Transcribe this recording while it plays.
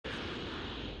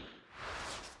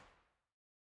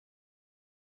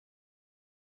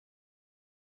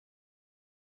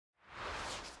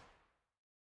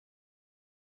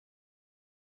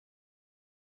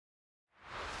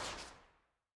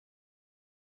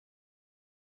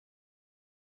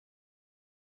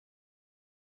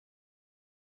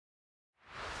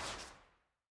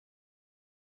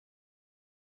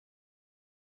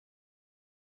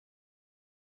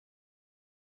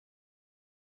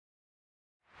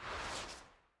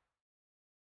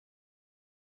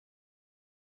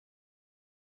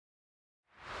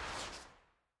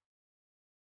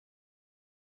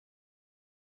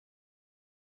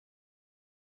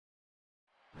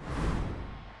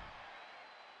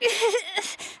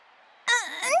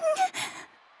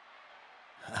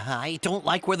I don't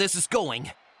like where this is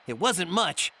going. It wasn't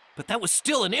much, but that was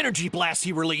still an energy blast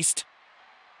he released.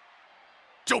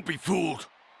 Don't be fooled.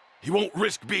 He won't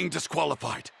risk being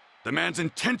disqualified. The man's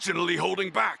intentionally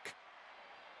holding back.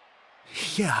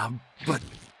 Yeah, but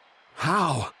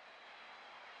how?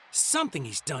 Something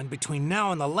he's done between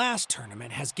now and the last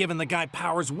tournament has given the guy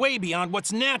powers way beyond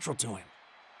what's natural to him.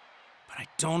 But I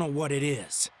don't know what it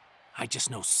is. I just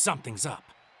know something's up.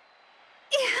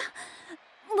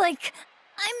 Yeah, like,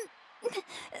 I'm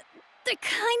the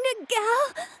kind of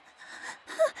gal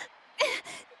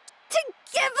to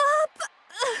give up.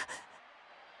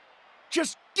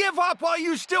 Just give up while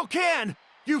you still can!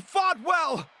 You fought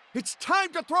well! It's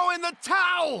time to throw in the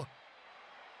towel!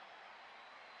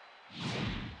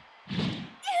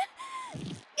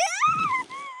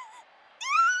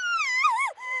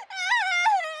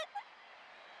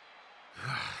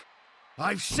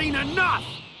 I've seen enough!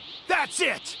 That's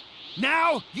it!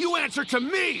 Now, you answer to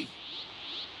me!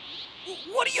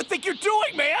 What do you think you're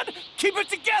doing, man? Keep it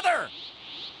together!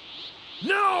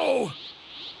 No!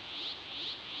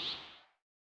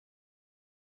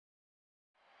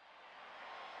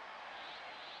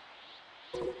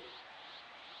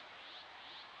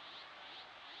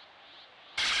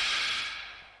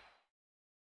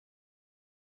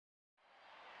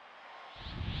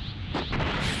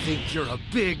 Think you're a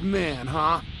big man,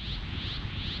 huh?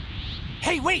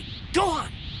 Hey, wait!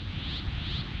 Gohan!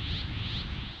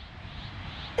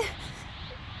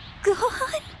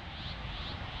 Gohan?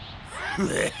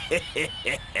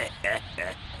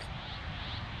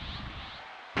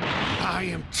 I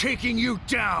am taking you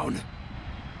down!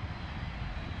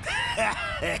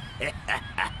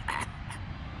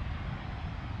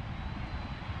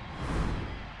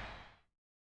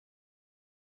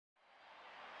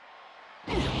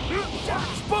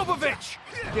 Bobovich!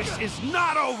 This is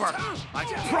not over! I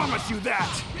promise you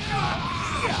that!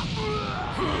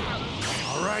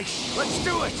 All right, let's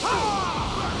do it!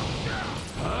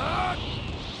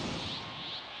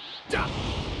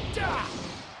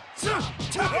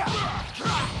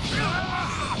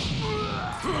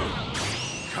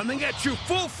 Coming at you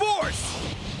full force!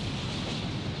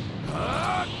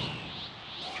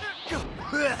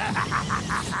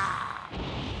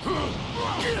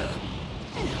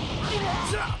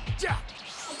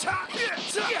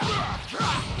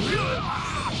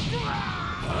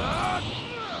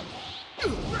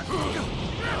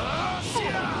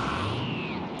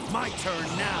 My turn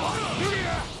now.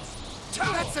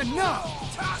 That's enough.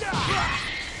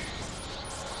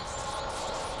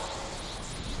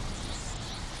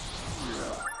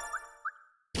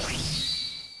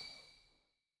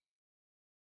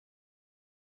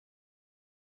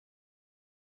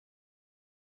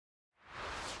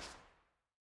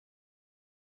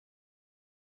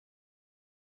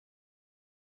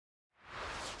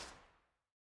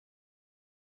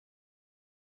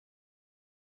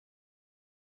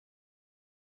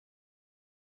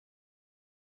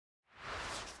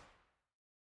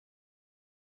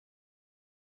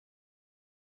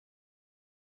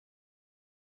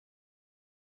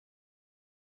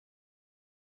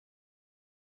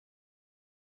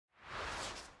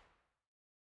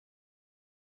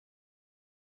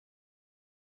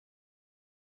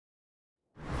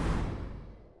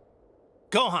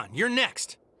 Gohan, you're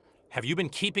next. Have you been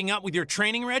keeping up with your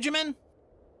training regimen?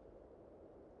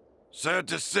 Sad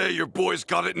to say, your boy's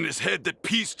got it in his head that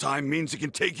peacetime means he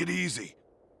can take it easy.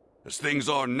 As things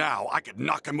are now, I could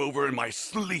knock him over in my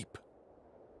sleep.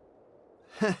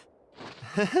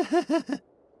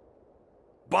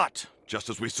 But, just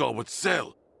as we saw with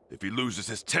Cell, if he loses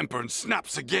his temper and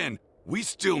snaps again, we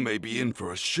still may be in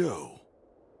for a show.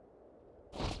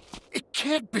 It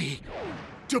can't be!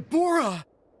 Deborah!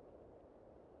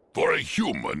 For a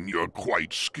human, you're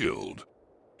quite skilled.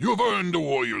 You've earned a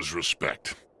warrior's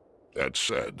respect. That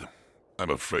said, I'm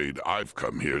afraid I've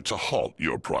come here to halt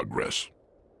your progress.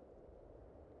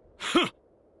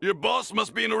 Your boss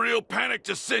must be in a real panic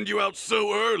to send you out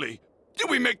so early. Did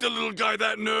we make the little guy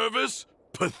that nervous?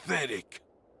 Pathetic.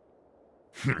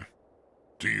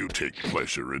 Do you take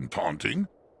pleasure in taunting?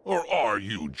 Or are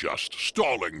you just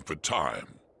stalling for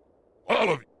time? All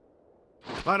of you.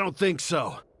 I don't think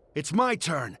so. It's my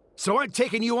turn, so I'm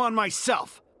taking you on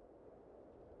myself.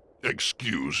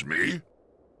 Excuse me?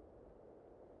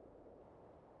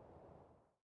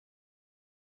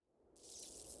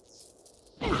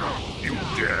 You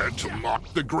dare to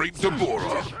mock the great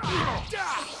Deborah?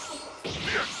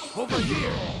 Over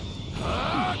here!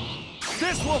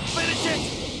 This will finish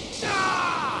it!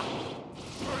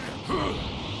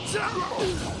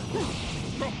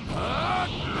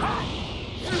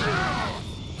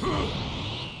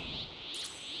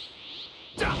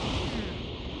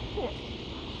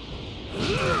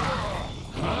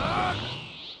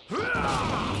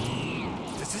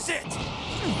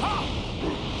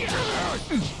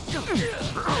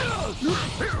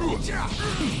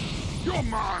 You're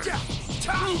mine!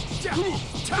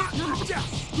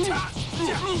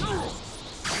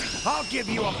 I'll give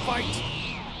you a fight!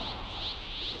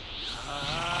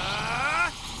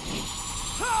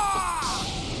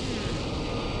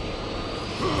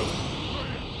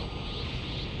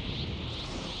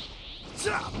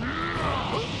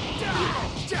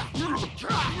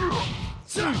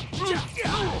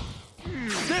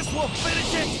 This will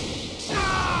finish it!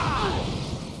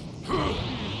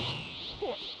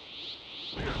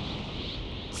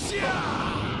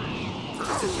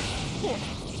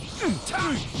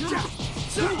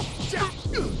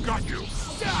 Got you!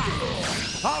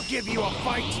 I'll give you a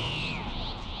fight!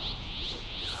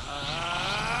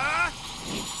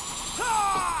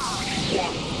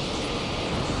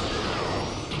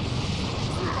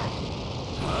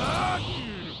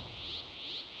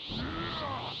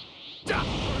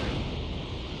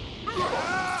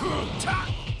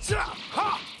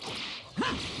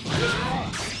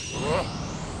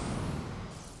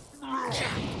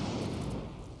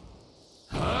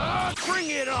 Bring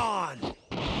it on!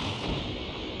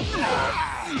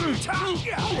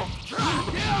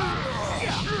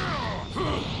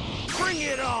 Bring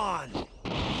it on!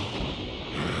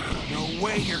 No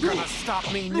way you're gonna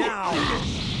stop me now!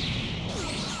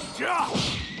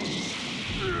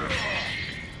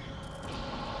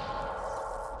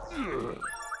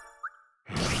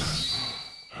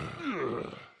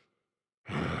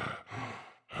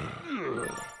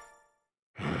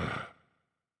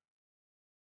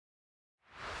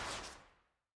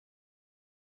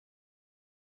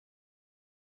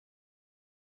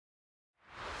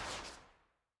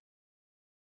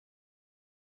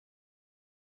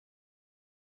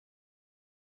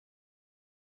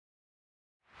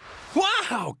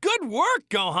 Wow, good work,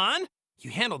 Gohan!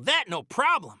 You handled that no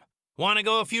problem. Want to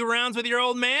go a few rounds with your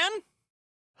old man?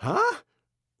 Huh?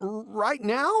 Right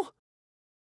now?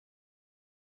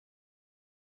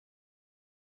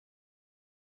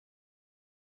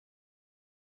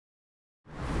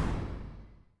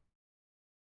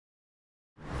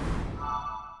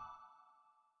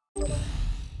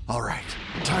 All right,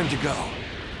 time to go.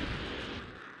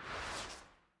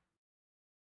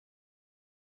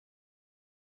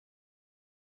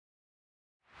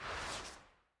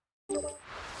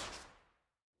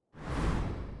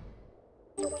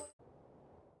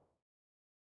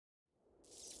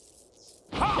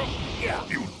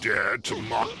 You dare to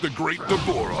mock the great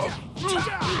Deborah?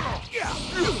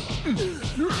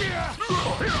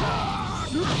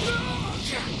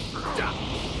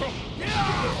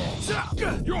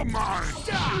 You're mine!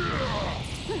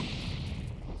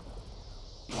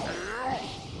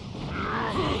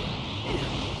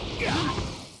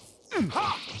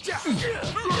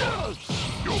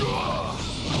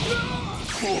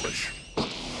 Foolish!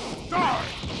 Die!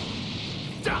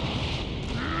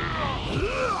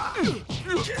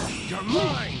 You're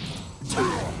mine!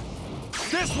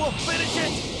 This will finish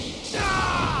it!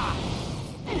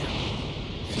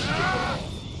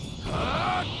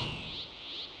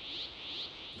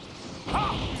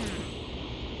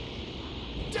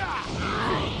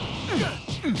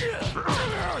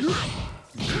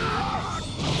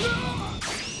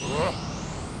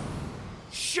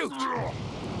 Shoot!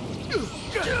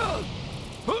 Got you!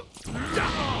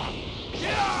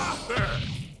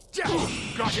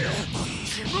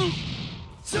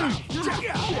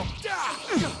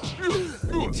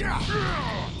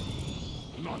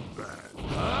 Not bad.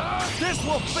 This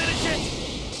will finish it!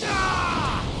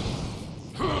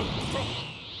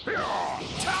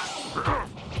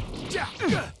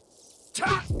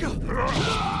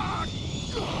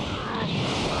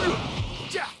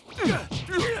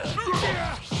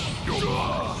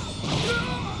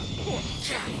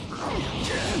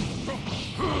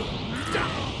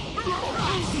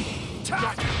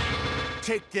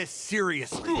 Take this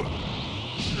seriously.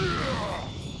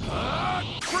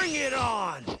 Bring it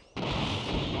on!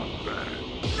 Not bad.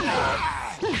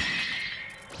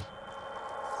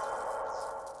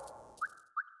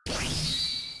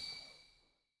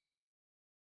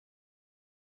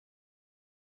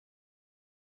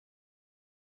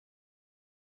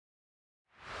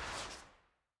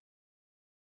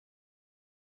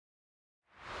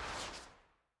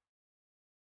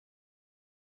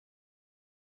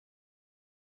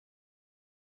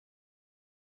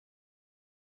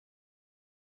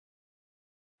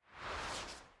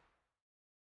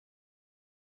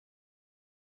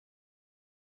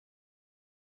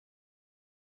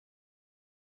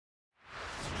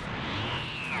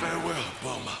 Farewell,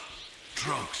 Bulma,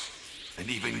 Trunks, and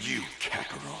even you,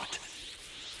 Kakarot.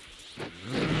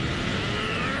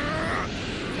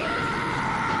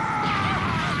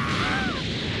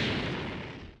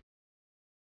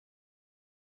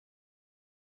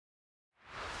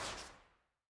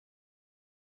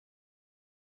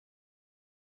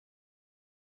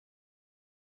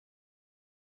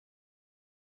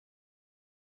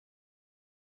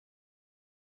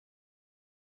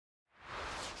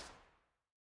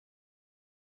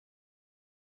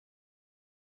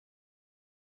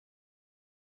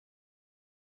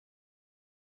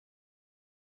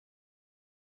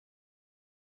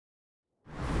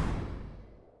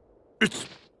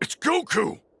 It's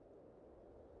Goku!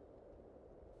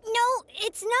 No,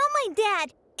 it's not my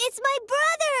dad. It's my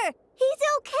brother. He's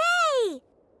okay.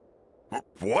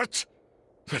 What?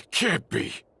 That can't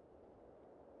be.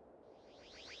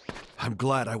 I'm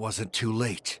glad I wasn't too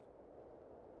late.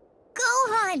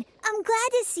 Gohan, I'm glad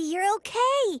to see you're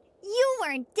okay. You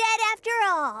weren't dead after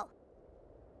all.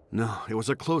 No, it was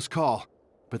a close call.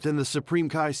 But then the Supreme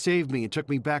Kai saved me and took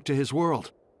me back to his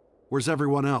world. Where's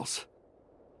everyone else?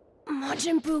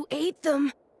 Majin Buu ate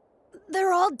them.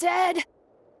 They're all dead.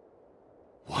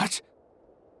 What?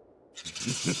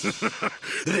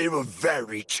 They were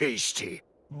very tasty.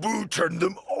 Boo turned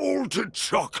them all to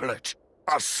chocolate.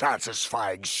 A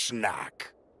satisfying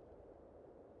snack.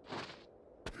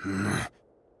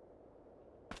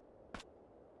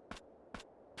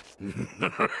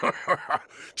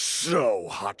 So,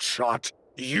 Hotshot,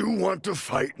 you want to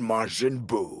fight Majin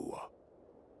Buu?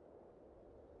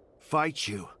 Fight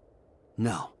you?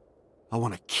 No. I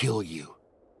want to kill you.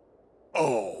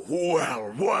 Oh,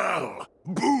 well.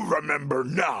 Boo, remember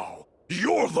now.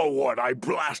 You're the one I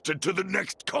blasted to the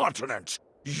next continent.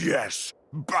 Yes,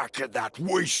 back in that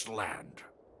wasteland.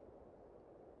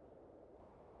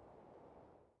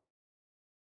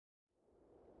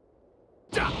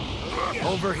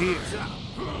 Over here,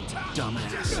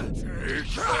 dumbass.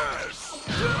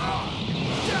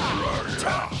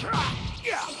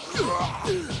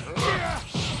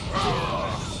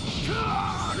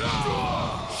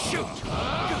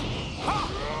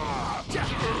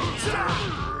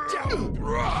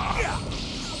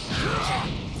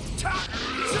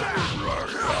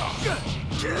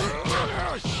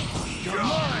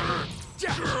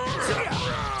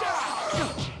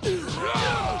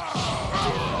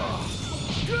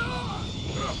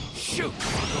 Shoot!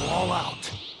 Go all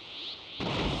out.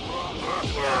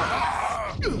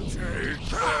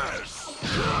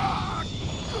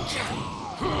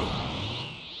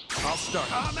 I'll start.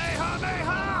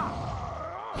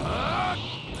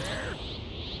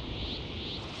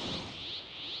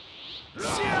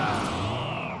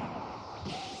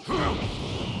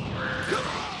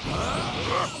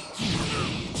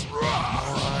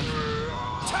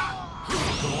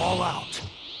 Go all out.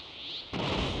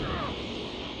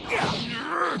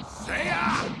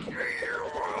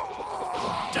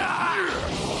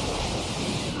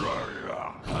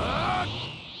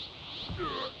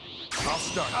 I'll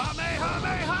start.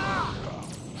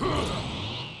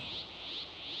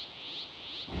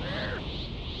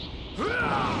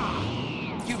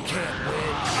 You can't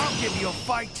win. I'll give you a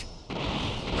fight.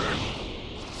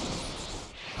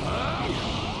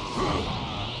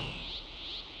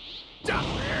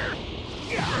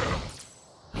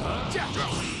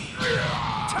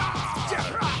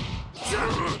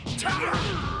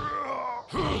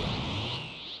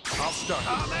 I'll start.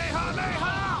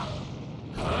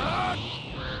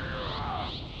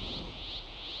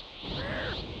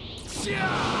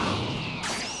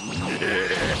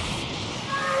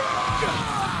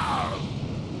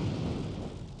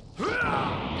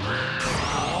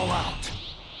 All out.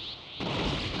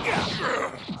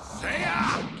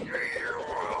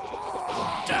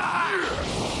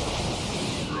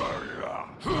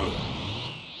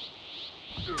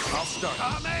 I'll start.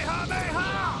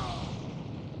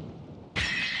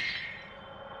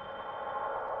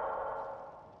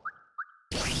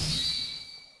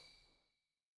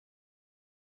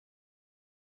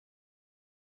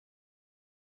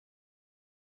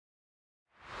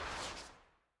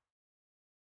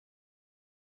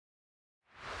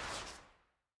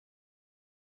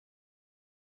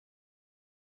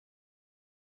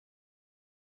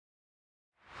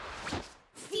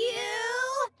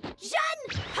 Fusion!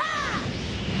 Ha!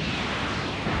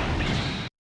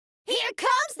 Here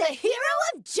comes the hero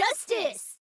of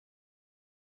justice!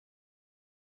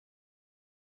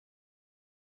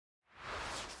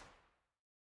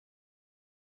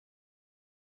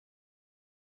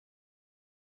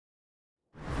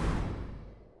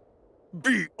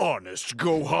 Be honest,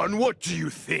 Gohan, what do you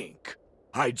think?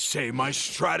 I'd say my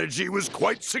strategy was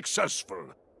quite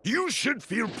successful. You should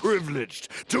feel privileged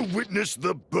to witness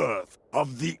the birth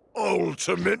of the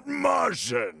ultimate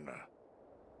Majin.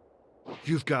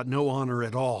 You've got no honor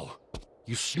at all.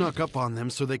 You snuck up on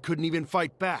them so they couldn't even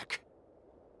fight back.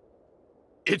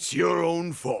 It's your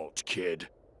own fault, kid.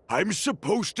 I'm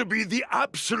supposed to be the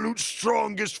absolute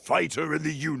strongest fighter in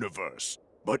the universe,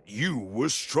 but you were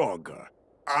stronger.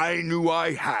 I knew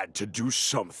I had to do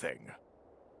something.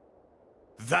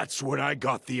 That's when I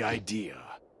got the idea.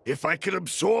 If I could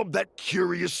absorb that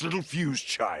curious little fuse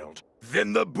child,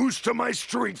 then the boost to my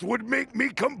strength would make me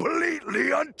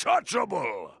completely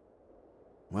untouchable!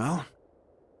 Well,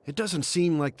 It doesn't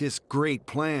seem like this great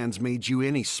plan's made you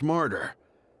any smarter.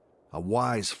 A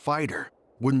wise fighter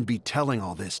wouldn't be telling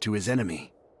all this to his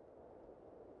enemy.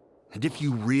 And if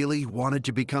you really wanted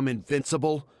to become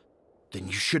invincible, then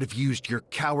you should have used your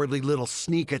cowardly little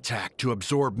sneak attack to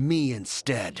absorb me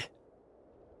instead.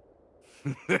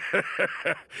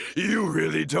 You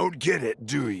really don't get it,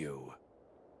 do you?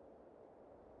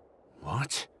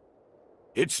 What?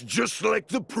 It's just like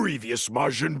the previous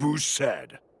Majin Buu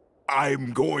said.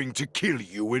 I'm going to kill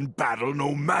you in battle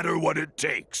no matter what it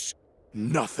takes.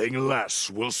 Nothing less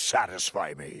will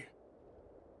satisfy me.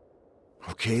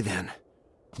 Okay then.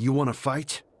 You want to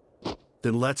fight?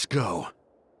 Then let's go.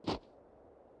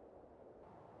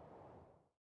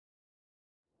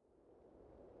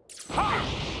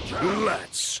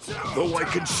 Let's. Though I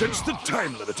can sense the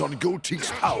time limit on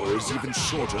Goteek's power is even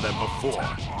shorter than before.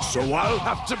 So I'll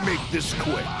have to make this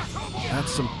quick.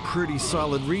 That's some pretty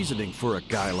solid reasoning for a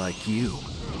guy like you.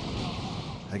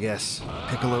 I guess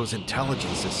Piccolo's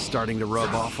intelligence is starting to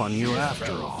rub off on you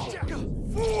after all.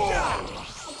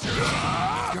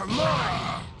 You're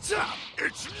mine!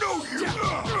 It's no use!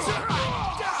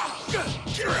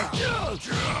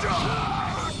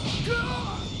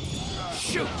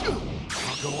 Shoot!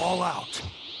 I'll go all out.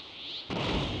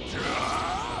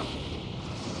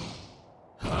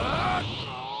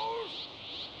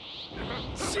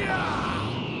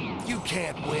 You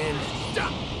can't win.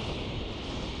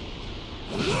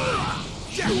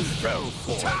 You fell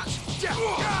for it!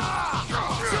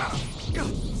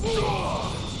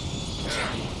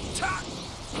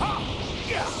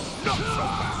 Not so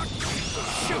fast!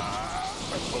 Shoot!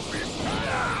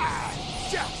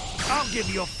 I'll give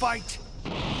you a fight.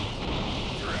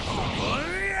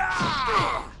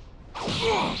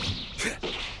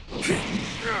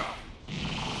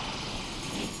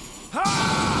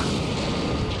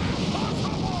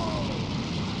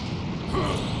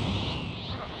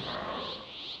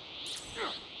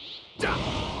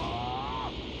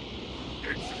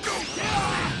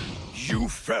 You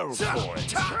fell for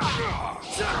it!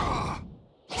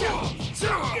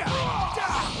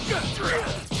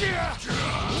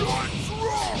 What's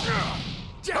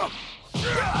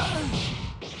wrong?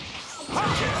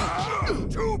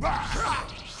 Too bad!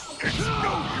 It's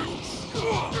no use!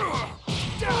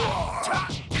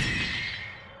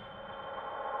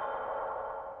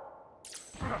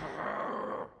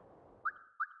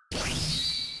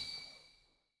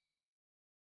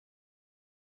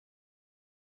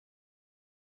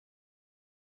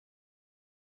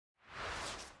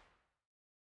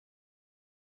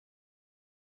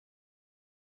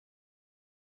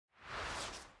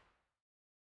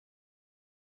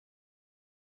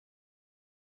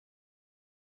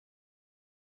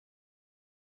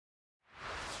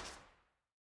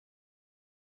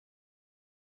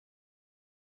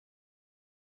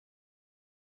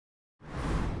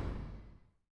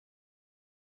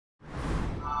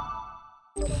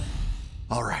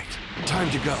 All right, time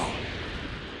to go.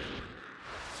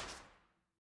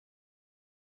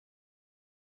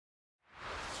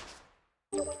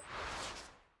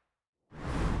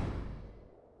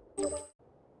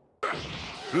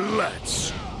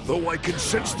 Let's. Though I can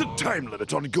sense the time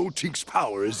limit on Goteek's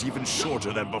power is even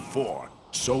shorter than before.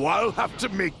 So I'll have to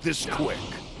make this quick.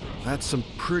 That's some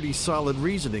pretty solid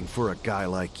reasoning for a guy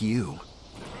like you.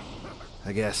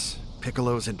 I guess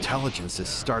Piccolo's intelligence is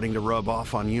starting to rub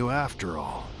off on you after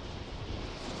all.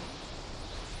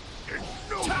 It's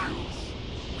no use.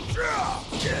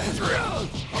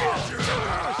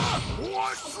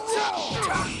 What's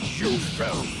wrong? You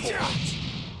fell for it.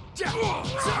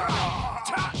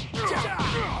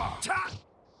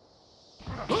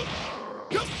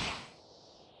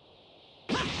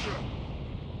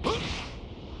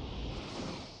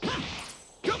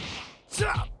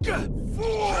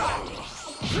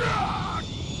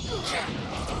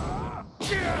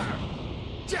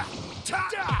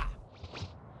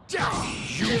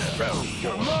 You fell for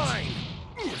You're mine!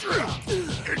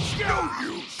 It's no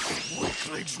use!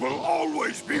 Weaklings will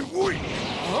always be weak!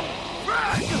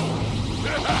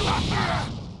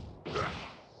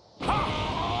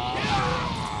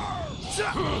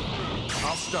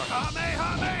 I'll start.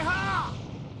 Kamehameha!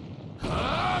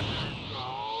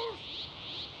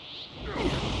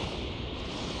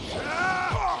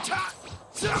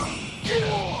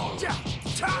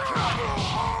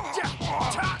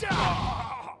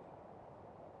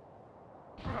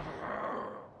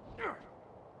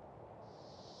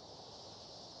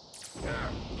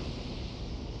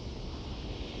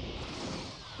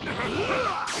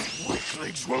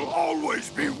 Weaklings will always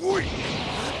be weak!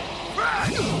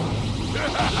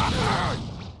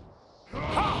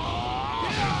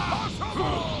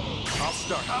 I'll start.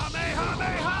 start.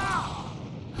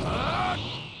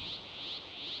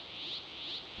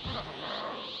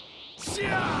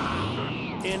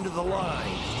 End of the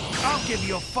line. I'll give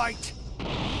you a fight.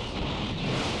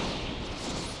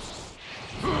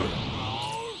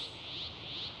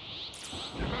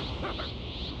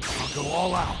 I'll go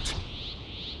all out.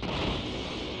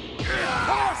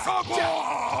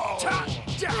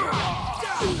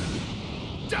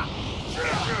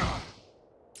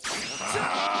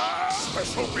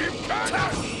 Special beam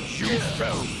cannon! You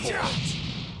fell for it!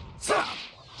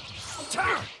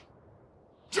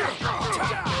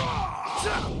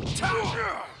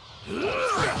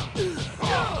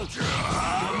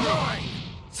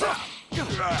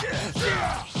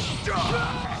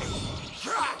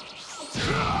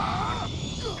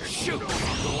 Shoot!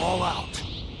 I'll go all out.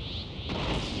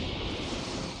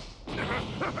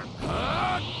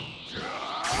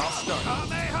 I'll start.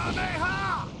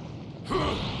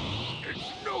 It's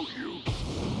no use!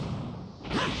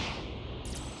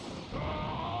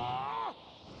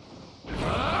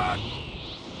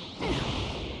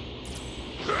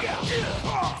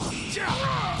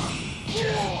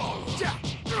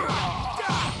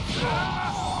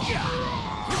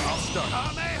 I'll start.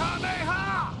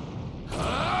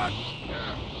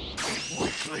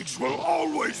 Weaklings will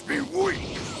always be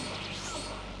weak!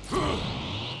 I'll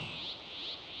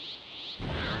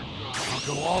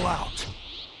go all out.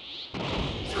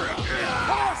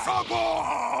 Impossible!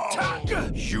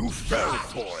 You fell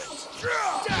for it!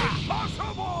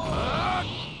 Impossible!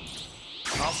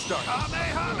 I'll start.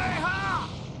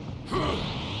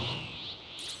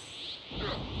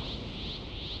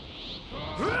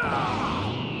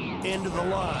 End of the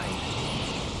line.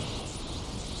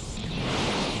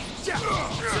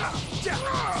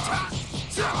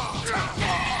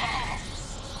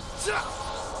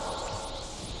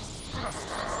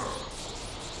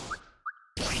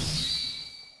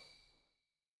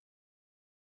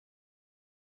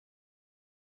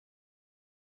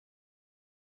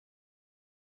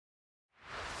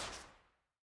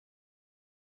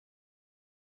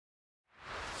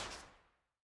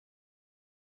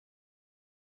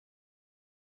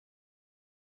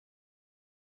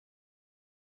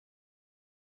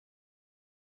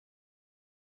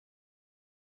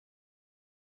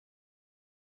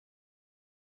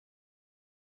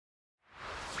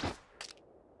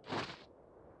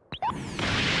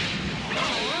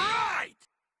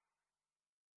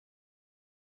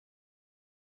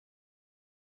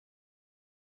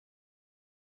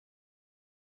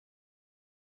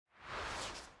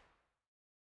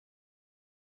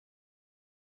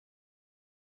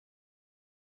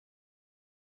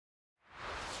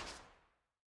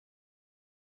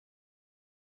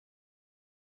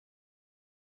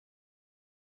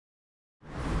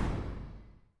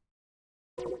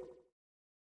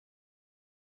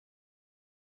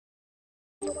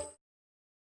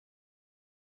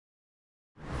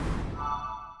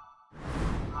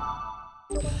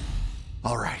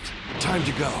 All right, time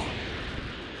to go.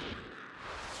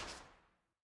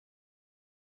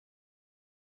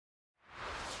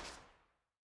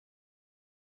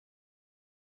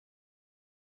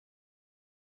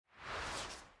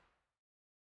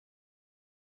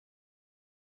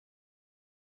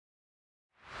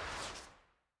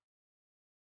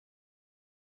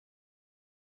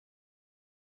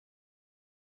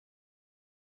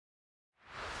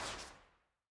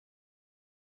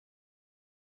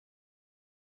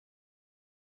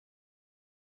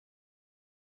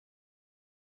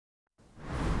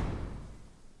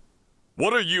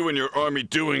 What are you and your army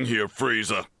doing here,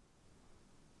 Frieza?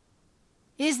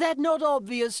 Is that not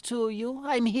obvious to you?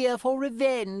 I'm here for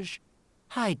revenge.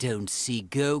 I don't see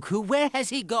Goku. Where has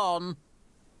he gone?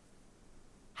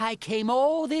 I came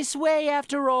all this way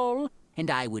after all,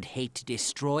 and I would hate to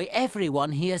destroy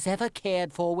everyone he has ever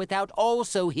cared for without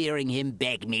also hearing him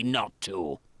beg me not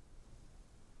to.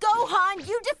 Gohan,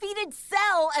 you defeated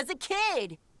Cell as a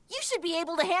kid. You should be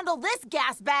able to handle this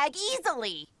gas bag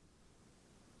easily.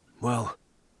 Well,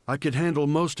 I could handle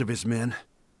most of his men,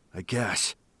 I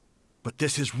guess. But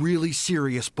this is really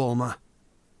serious, Bulma.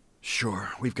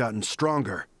 Sure, we've gotten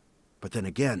stronger, but then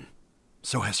again,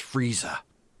 so has Frieza.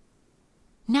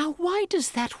 Now, why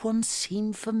does that one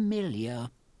seem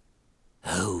familiar?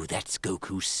 Oh, that's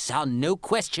Goku's son, no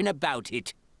question about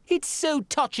it. It's so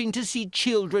touching to see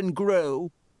children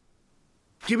grow.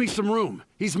 Give me some room.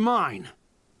 He's mine.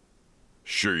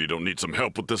 Sure you don't need some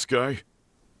help with this guy?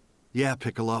 Yeah,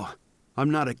 Piccolo.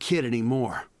 I'm not a kid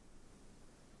anymore.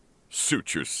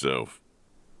 Suit yourself.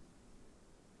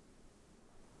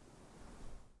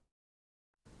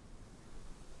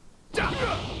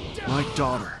 My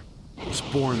daughter. was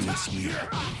born this year.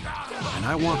 And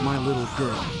I want my little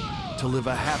girl to live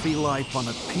a happy life on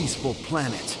a peaceful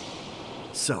planet.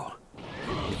 So,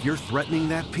 if you're threatening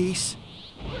that peace,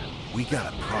 we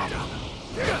got a problem.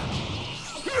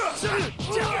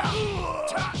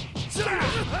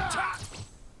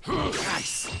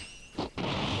 Nice.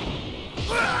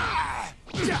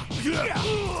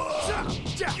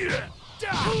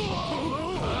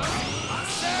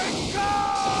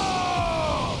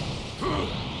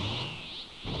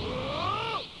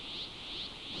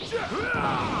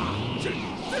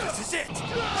 This is it!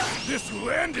 This will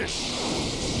end it!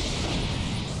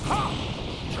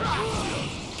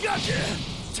 Gotcha!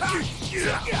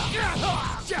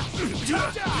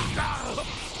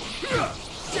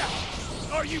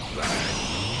 Are you bad?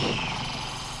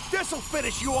 This'll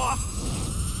finish you off!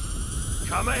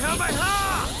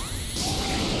 Kamehameha!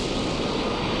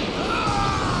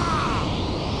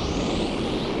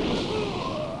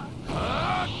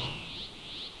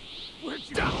 Where'd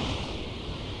you go?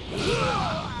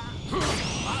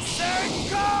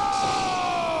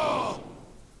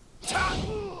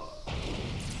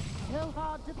 So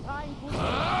hard to find.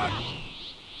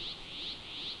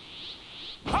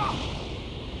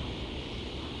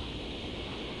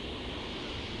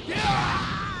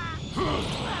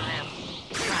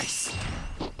 Nice.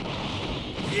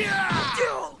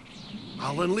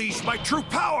 I'll unleash my true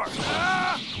power.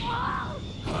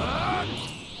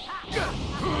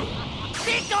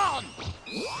 Be gone!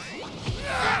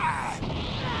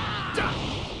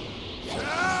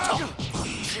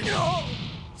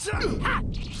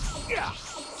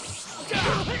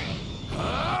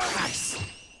 Nice.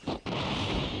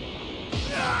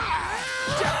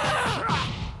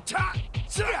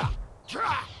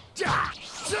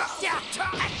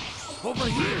 Over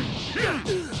here!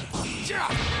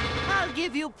 I'll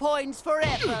give you points for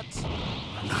effort.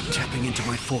 I'm not tapping into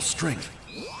my full strength.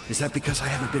 Is that because I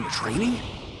haven't been training?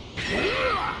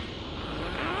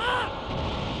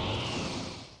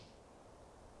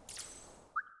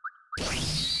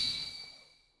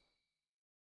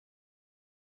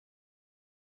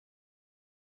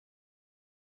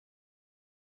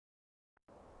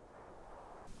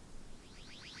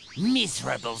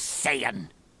 Miserable Saiyan!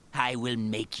 I will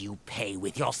make you pay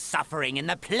with your suffering and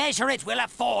the pleasure it will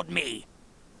afford me!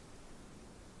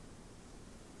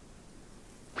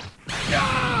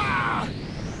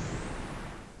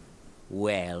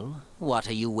 Well, what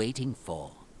are you waiting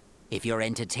for? If you're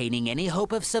entertaining any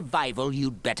hope of survival,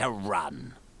 you'd better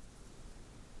run.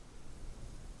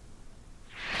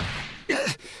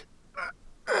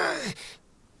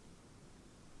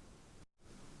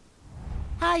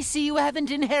 I see you haven't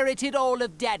inherited all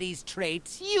of Daddy's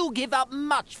traits. You give up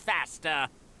much faster.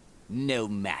 No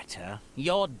matter.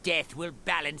 Your death will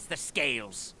balance the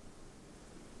scales.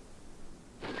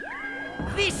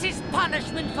 This is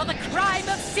punishment for the crime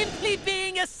of simply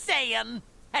being a Saiyan.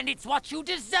 And it's what you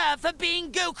deserve for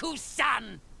being Goku's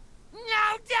son.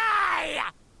 Now die!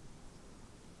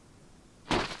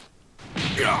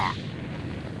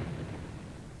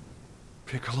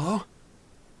 Piccolo?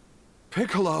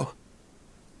 Piccolo!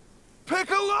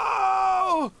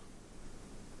 Piccolo!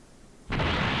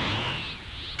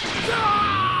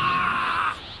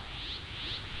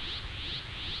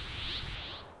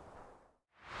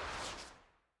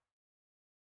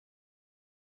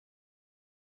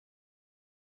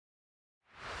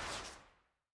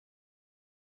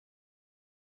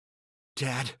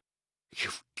 Dad,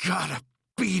 you've gotta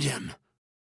beat him.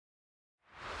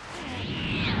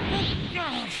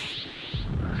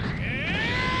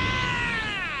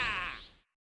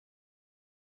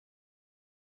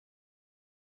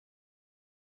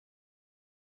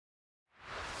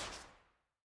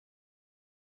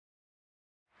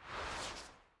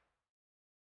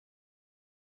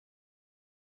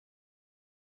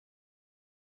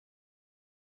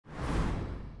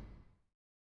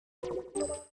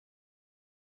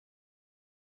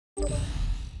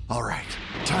 All right,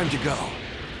 time to go.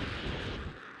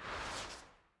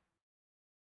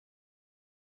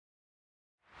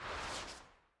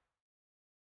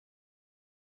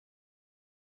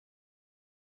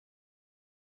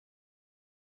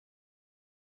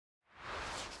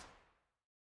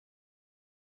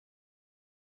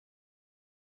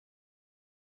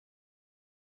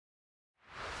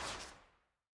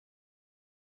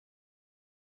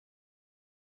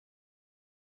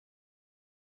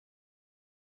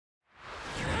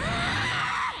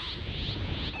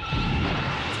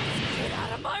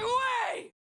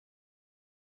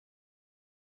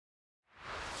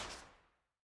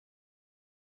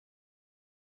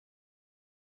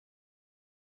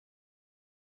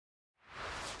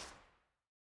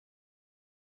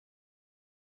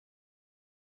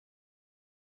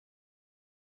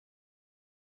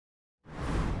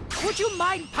 Would you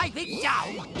mind piping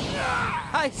down?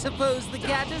 I suppose the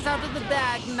cat is out of the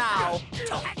bag now.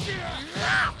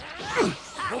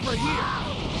 Over here!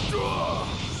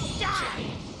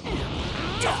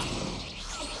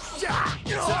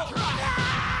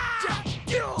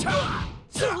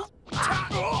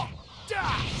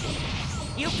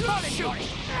 You pull it, George!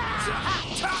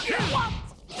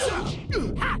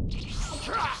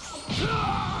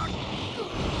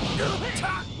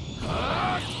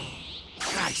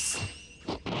 Nice!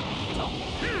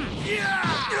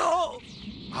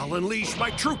 I'll unleash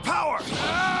my true power!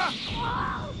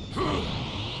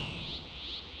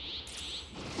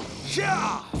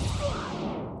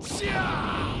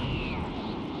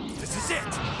 This is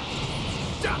it!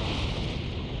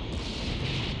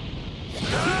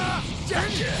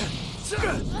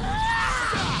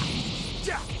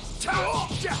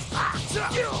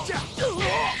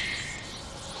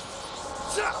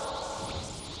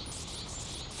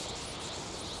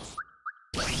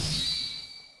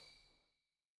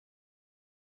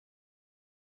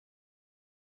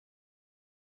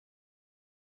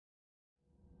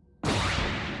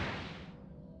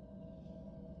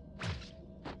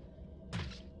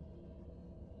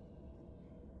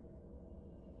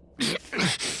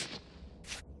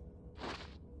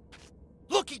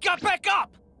 Look, he got back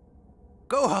up!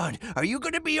 Gohan, are you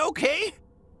gonna be okay?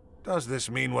 Does this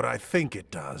mean what I think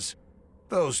it does?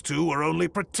 Those two were only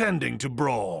pretending to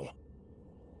brawl.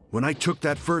 When I took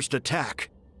that first attack,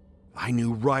 I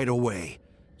knew right away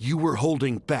you were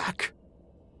holding back.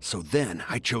 So then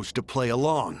I chose to play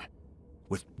along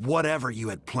with whatever you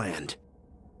had planned.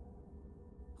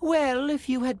 Well, if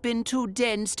you had been too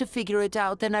dense to figure it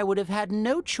out, then I would have had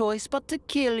no choice but to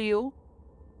kill you.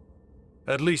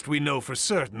 At least we know for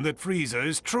certain that Frieza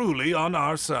is truly on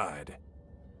our side.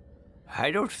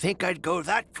 I don't think I'd go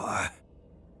that far.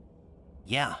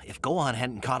 Yeah, if Gohan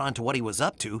hadn't caught on to what he was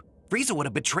up to, Frieza would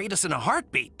have betrayed us in a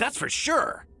heartbeat, that's for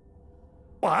sure.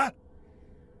 What?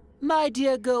 My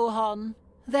dear Gohan,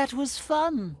 that was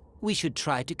fun. We should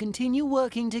try to continue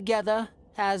working together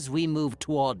as we move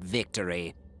toward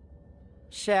victory.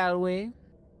 Shall we?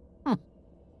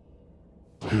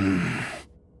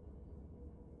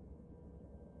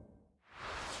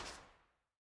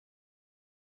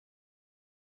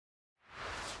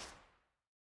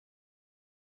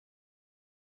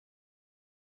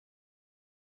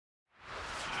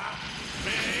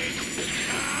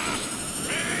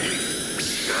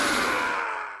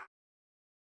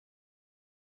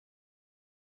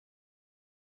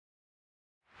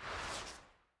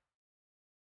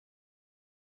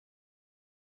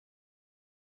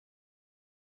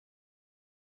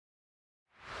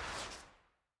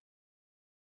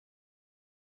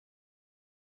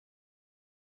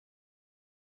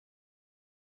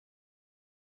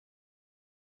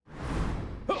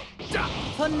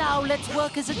 For now, let's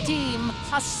work as a team,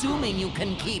 assuming you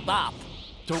can keep up.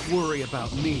 Don't worry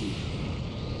about me.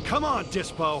 Come on,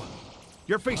 Dispo.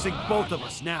 You're facing both of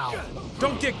us now.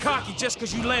 Don't get cocky just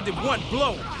because you landed one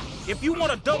blow. If you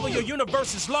want to double your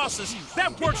universe's losses,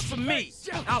 that works for me.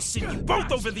 I'll send you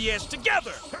both over the edge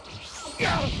together. You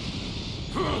can't.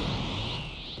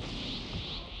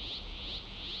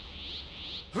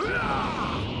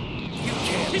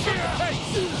 Keep up the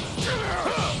pace.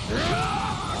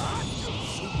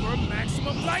 Super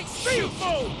maximum light speed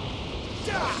mode.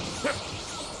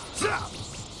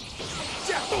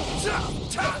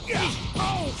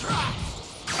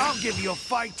 I'll give you a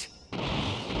fight.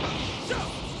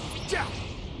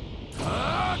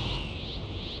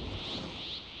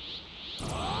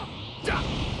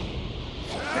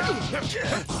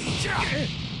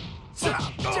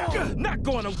 Not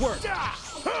going to work.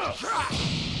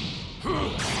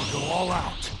 Go all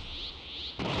out.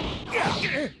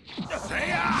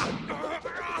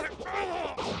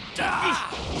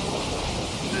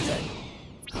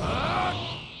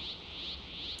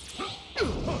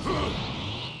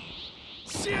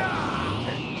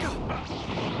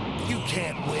 You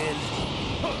can't win.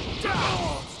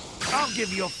 I'll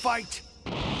give you a fight.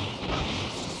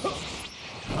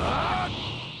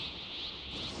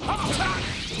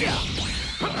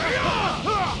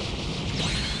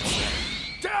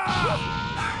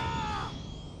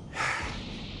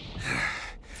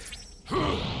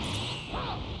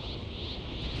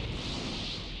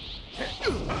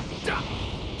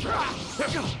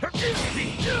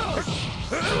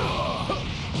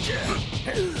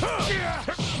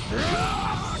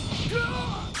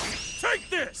 Take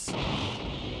this!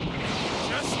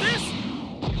 Just this?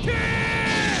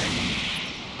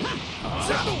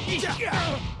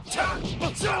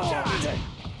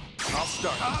 I'll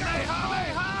start.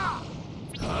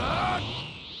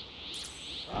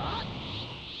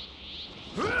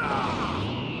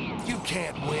 You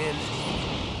can't win.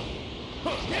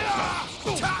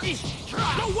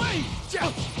 No way!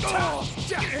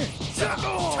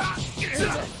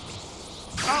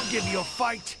 I'll give you a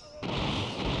fight.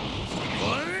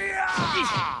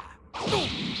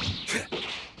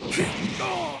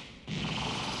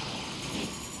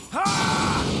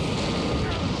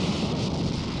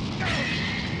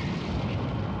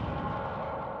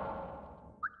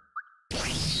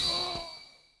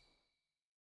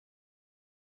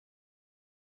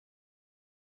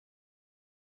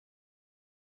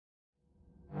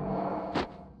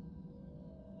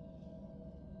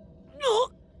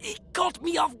 He caught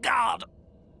me off guard.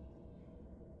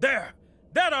 There!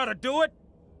 That ought to do it!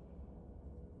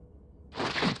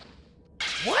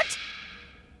 What?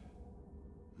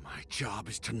 My job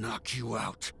is to knock you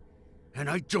out. And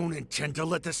I don't intend to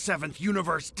let the 7th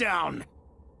universe down.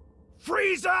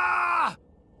 Frieza!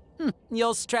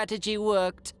 Your strategy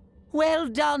worked. Well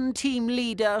done, team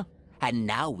leader. And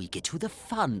now we get to the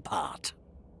fun part.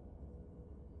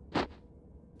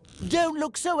 Don't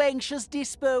look so anxious,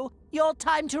 Dispo. Your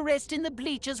time to rest in the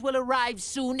bleachers will arrive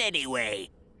soon anyway.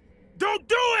 Don't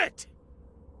do it!